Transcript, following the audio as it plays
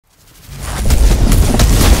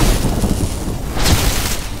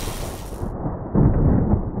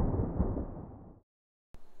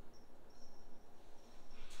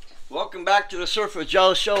back to the Surfer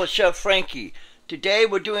Jello Show with Chef Frankie. Today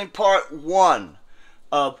we're doing part 1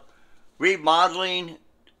 of remodeling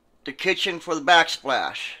the kitchen for the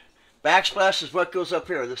backsplash. Backsplash is what goes up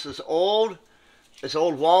here. This is old. It's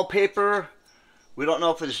old wallpaper. We don't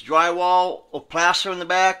know if it's drywall or plaster in the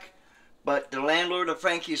back, but the landlord of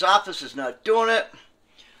Frankie's office is not doing it.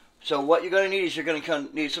 So what you're going to need is you're going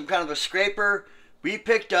to need some kind of a scraper. We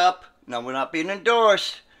picked up, now we're not being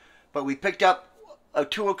endorsed, but we picked up a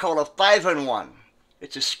tool called a 5-in-1.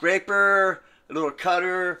 It's a scraper, a little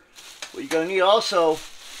cutter. What you're going to need also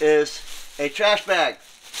is a trash bag.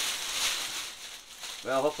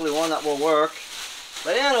 Well, hopefully one that will work.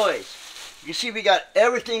 But anyways, you can see we got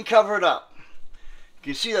everything covered up.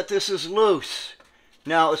 You can see that this is loose.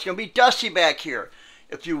 Now, it's going to be dusty back here.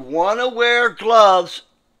 If you want to wear gloves,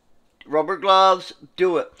 rubber gloves,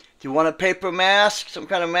 do it. If you want a paper mask, some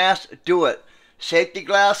kind of mask, do it. Safety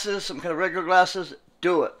glasses, some kind of regular glasses,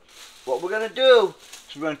 do it. What we're going to do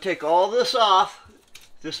is we're going to take all this off,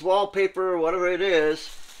 this wallpaper or whatever it is,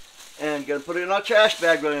 and going to put it in our trash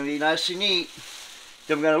bag. We're going to be nice and neat.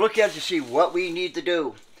 Then we're going to look at it to see what we need to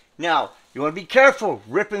do. Now, you want to be careful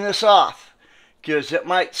ripping this off, because it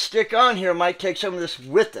might stick on here, might take some of this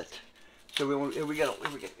with it. So here we go.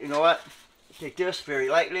 You know what? Take this very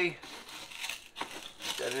lightly.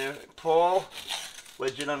 Put that in, pull,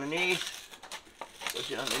 wedge it underneath.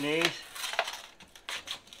 Wedge it underneath.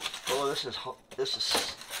 Oh, this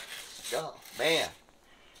is, oh man.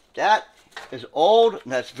 That is old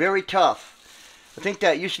and that's very tough. I think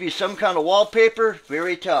that used to be some kind of wallpaper,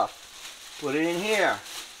 very tough. Put it in here.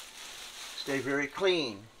 Stay very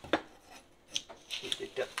clean.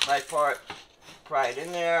 Take the high part, pry it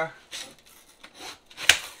in there.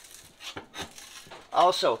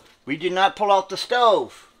 Also, we did not pull out the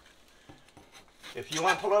stove. If you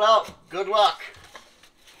want to pull it out, good luck.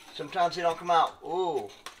 Sometimes they don't come out. Ooh,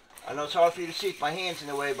 I know it's hard for you to see if my hand's in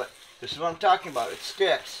the way, but this is what I'm talking about. It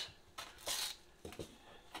sticks.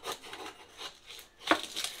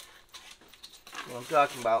 What I'm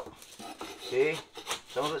talking about. See?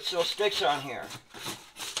 Some of it still sticks on here.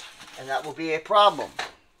 And that will be a problem.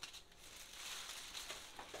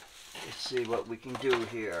 Let's see what we can do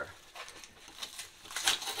here.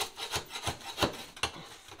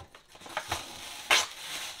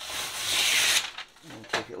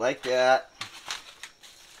 Take it like that.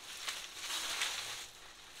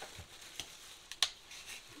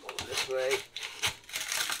 Go this way.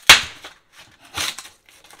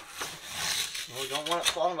 We don't want it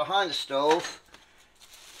falling behind the stove.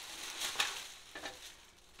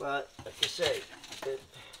 But, like I say,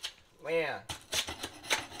 man,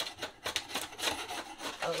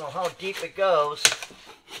 I don't know how deep it goes,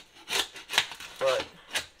 but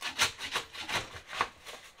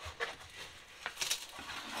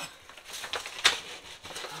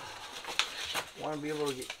I want to be able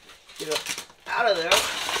to get it out of there.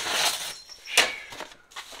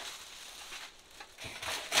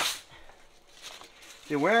 If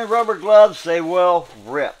you're wearing rubber gloves, they will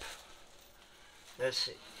rip. Let's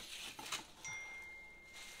see.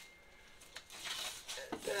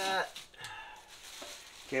 That.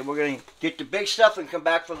 Okay, we're going to get the big stuff and come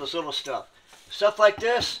back for this little stuff. Stuff like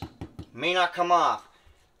this may not come off.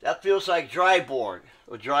 That feels like dry board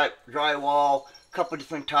or drywall, a couple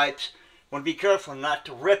different types. Want to be careful not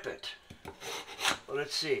to rip it. Well,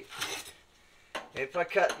 let's see. If I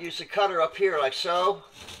use the cutter up here like so.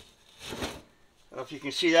 I don't know if you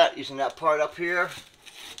can see that, using that part up here.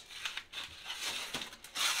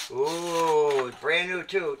 Ooh, it's brand new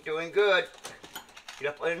too, doing good.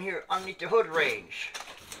 Get up in here underneath the hood range.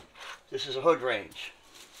 This is a hood range.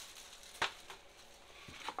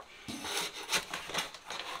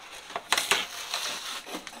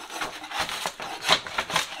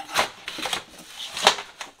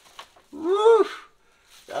 Woo!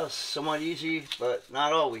 That was somewhat easy, but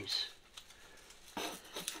not always.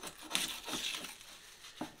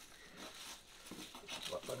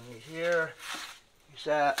 Up underneath here. Use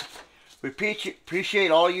that. We appreciate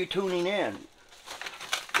all you tuning in.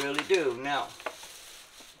 Really do. Now,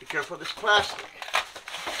 be careful of this plastic.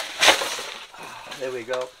 There we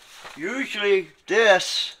go. Usually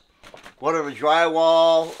this, whatever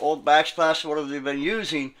drywall, old backsplash, whatever they've been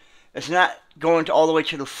using, is not going all the way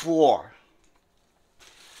to the floor.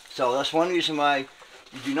 So that's one reason why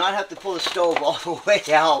you do not have to pull the stove all the way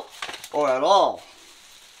out or at all.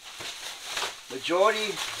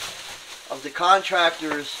 Majority of the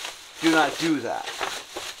contractors do not do that.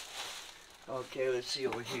 Okay, let's see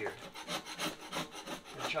over here.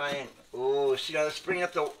 I'm trying. Oh, see now, let's bring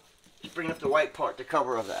up the white part, the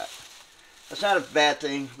cover of that. That's not a bad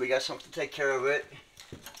thing. We got something to take care of it.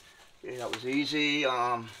 Okay, that was easy.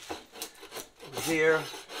 over here.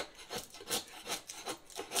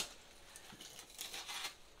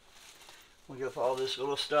 We'll get all this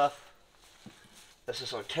little stuff. This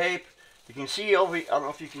is our tape. You can see over, I don't know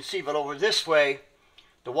if you can see, but over this way,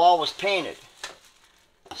 the wall was painted.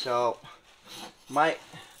 So, don't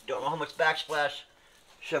know how much Backsplash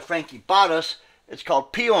Chef Frankie bought us. It's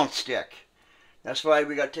called peel and stick. That's why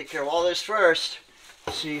we got to take care of all this first.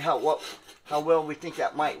 See how well we think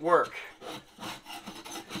that might work.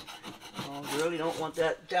 Well, we really don't want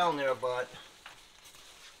that down there, but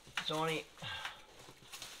it's only.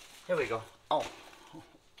 Here we go. Oh,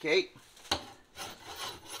 okay.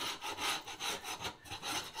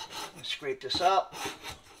 Let's scrape this up.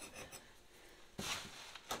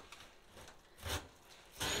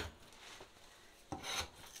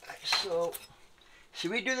 So, see,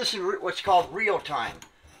 we do this in what's called real time,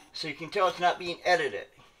 so you can tell it's not being edited.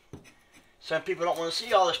 Some people don't want to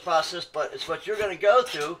see all this process, but it's what you're going to go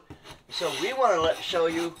through. So we want to show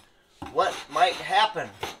you what might happen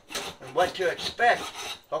and what to expect.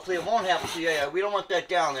 Hopefully it won't happen to you. Yeah, we don't want that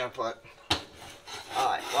down there, but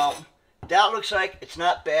alright, well, that looks like it's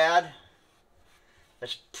not bad.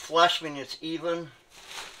 It's flush when it's even.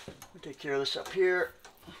 We'll take care of this up here.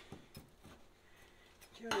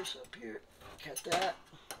 Take care of this up here. Cut that.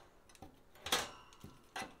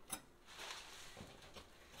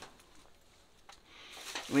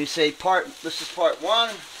 We say this is part one,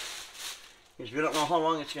 because we don't know how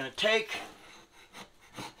long it's going to take.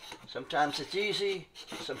 Sometimes it's easy,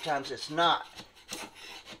 sometimes it's not.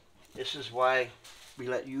 This is why we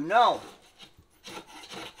let you know.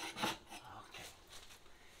 Okay.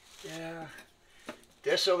 Yeah.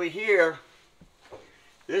 This over here,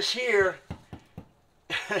 this here,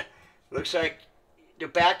 looks like the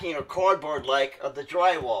backing or cardboard like of the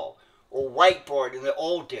drywall. Or whiteboard in the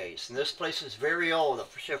old days. And this place is very old.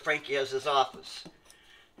 Chef Frankie has his office.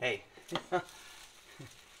 Hey,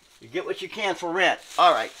 you get what you can for rent.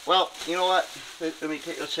 All right. Well, you know what? Let's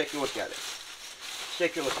take a look at it. Let's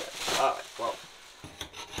take a look at it. All right. Well,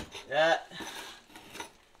 that.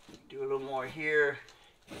 Do a little more here.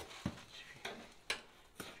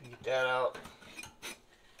 Get that out.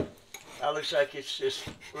 That looks like it's just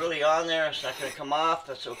really on there. It's not going to come off.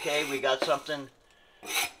 That's okay. We got something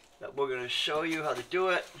that we're going to show you how to do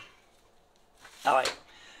it. Alright,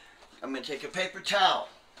 I'm going to take a paper towel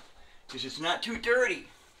because it's not too dirty.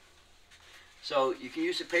 So you can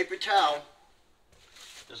use a paper towel.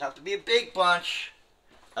 It doesn't have to be a big bunch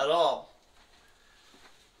at all.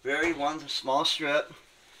 One small strip.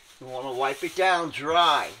 You want to wipe it down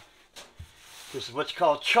dry. This is what's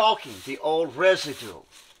called chalking, the old residue.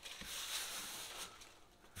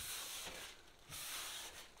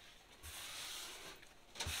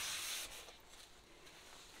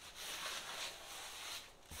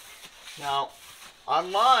 Now,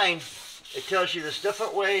 online, it tells you there's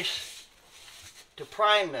different ways to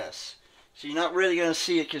prime this. So you're not really going to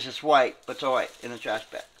see it because it's white, but it's alright in the trash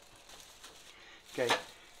bag. Okay.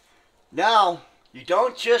 Now, you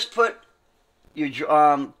don't just put your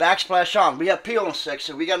Backsplash on. We have peel and stick,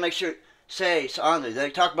 so we got to make sure it stays on there.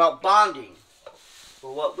 They talk about bonding.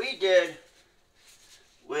 Well, what we did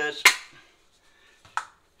was,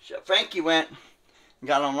 Chef Frankie went and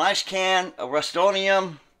got a nice can of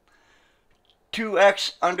Rust-Oleum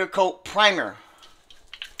 2X undercoat primer.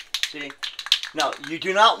 See? Now, you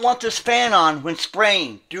do not want this fan on when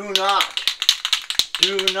spraying. Do not.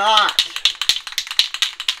 Do not.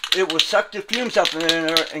 It will suck the fumes up in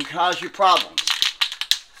there and cause you problems.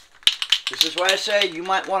 This is why I say you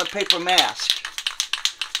might want a paper mask.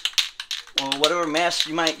 Or whatever mask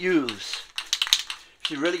you might use. If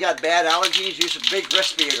you really got bad allergies, use a big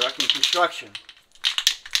respirator like in construction.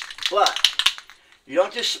 But, you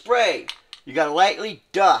don't just spray. You got to lightly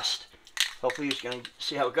dust. Hopefully you're going to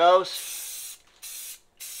see how it goes.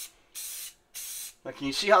 Now, can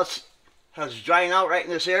you see how it's drying out right in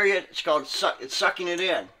this area? It's called it's sucking it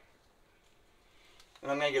in.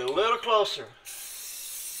 And I'm going to get a little closer.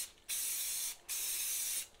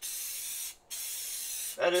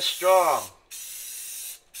 That is strong.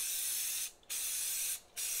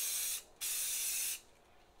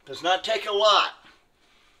 Does not take a lot.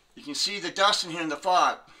 You can see the dust in here in the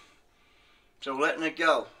fog. So letting it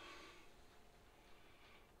go.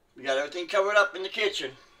 We got everything covered up in the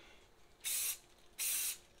kitchen.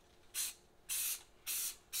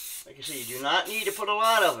 Like I said, you do not need to put a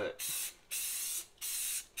lot of it.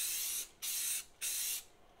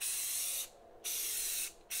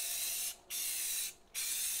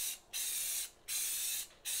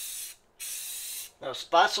 Now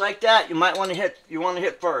spots like that you might want to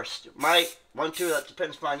hit first. You might want to, that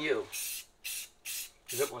depends upon you.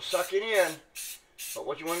 Because it will suck it in But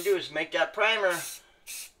what you want to do is make that primer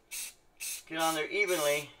get on there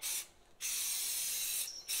evenly,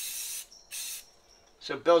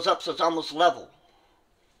 so it builds up so it's almost level.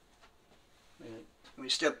 Let me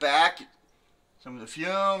step back, some of the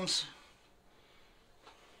fumes.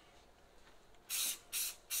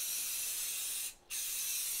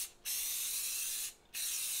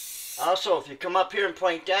 Also, if you come up here and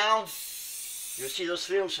point down, you'll see those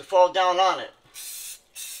fumes to fall down on it.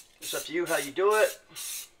 It's up to you how you do it.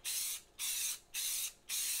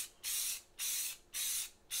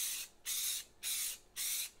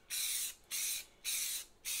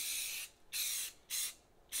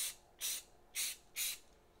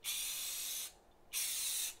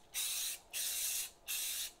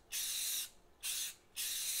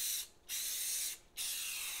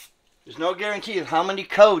 There's no guarantee of how many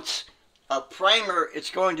coats of primer it's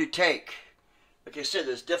going to take. Like I said,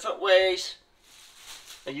 there's different ways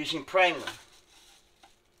of using primer.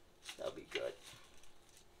 That'll be good.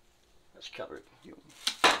 Let's cover it.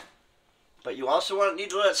 But you also need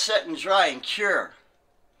to let it set and dry and cure.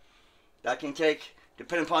 That can take,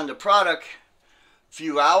 depending upon the product, a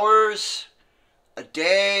few hours, a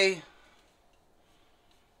day.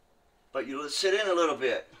 But you let it sit in a little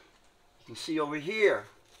bit. You can see over here.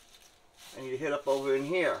 I need to hit up over in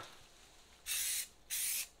here.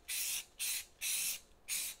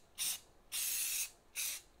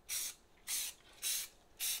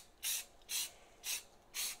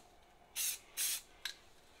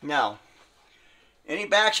 Now, any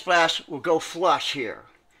backsplash will go flush here.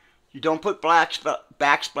 You don't put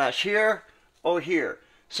backsplash here or here.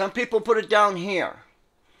 Some people put it down here.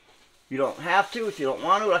 You don't have to if you don't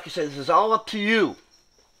want to. Like I said, this is all up to you.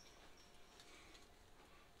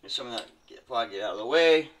 Get some of that get out of the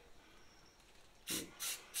way.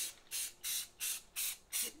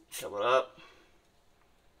 Cover it up.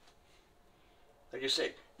 Like I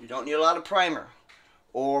say, you don't need a lot of primer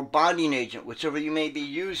or bonding agent, whichever you may be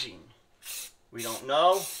using. We don't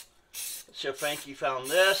know. Let's see if Frankie found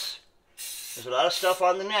this. There's a lot of stuff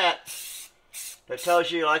on the net that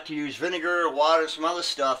tells you like to use vinegar, water, some other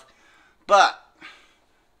stuff. But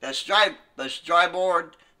that's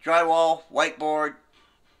drywall, whiteboard,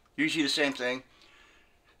 usually the same thing.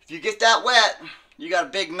 If you get that wet, you got a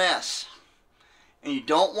big mess. And you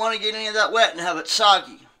don't want to get any of that wet and have it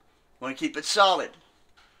soggy. You want to keep it solid.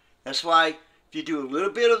 That's why if you do a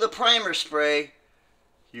little bit of the primer spray,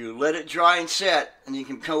 you let it dry and set, and you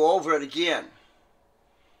can go over it again.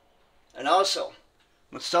 And also,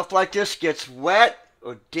 when stuff like this gets wet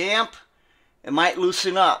or damp, it might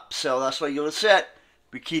loosen up. So that's why you let it set.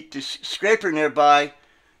 We keep this scraper nearby.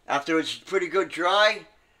 After it's pretty good dry,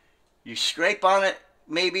 you scrape on it,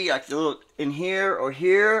 maybe like a little in here or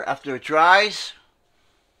here after it dries,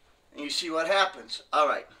 and you see what happens.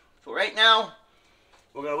 Alright, for right now,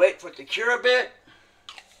 we're going to wait for it to cure a bit.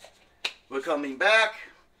 We're coming back.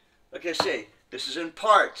 Like I say, this is in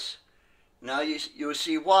parts. Now you will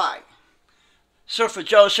see why. Surfer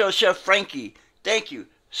Joe Show Chef Frankie, thank you.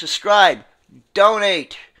 Subscribe,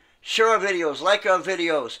 donate, share our videos, like our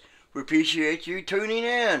videos. We appreciate you tuning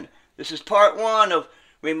in. This is part 1 of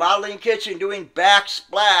Remodeling Kitchen doing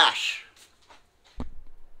Backsplash.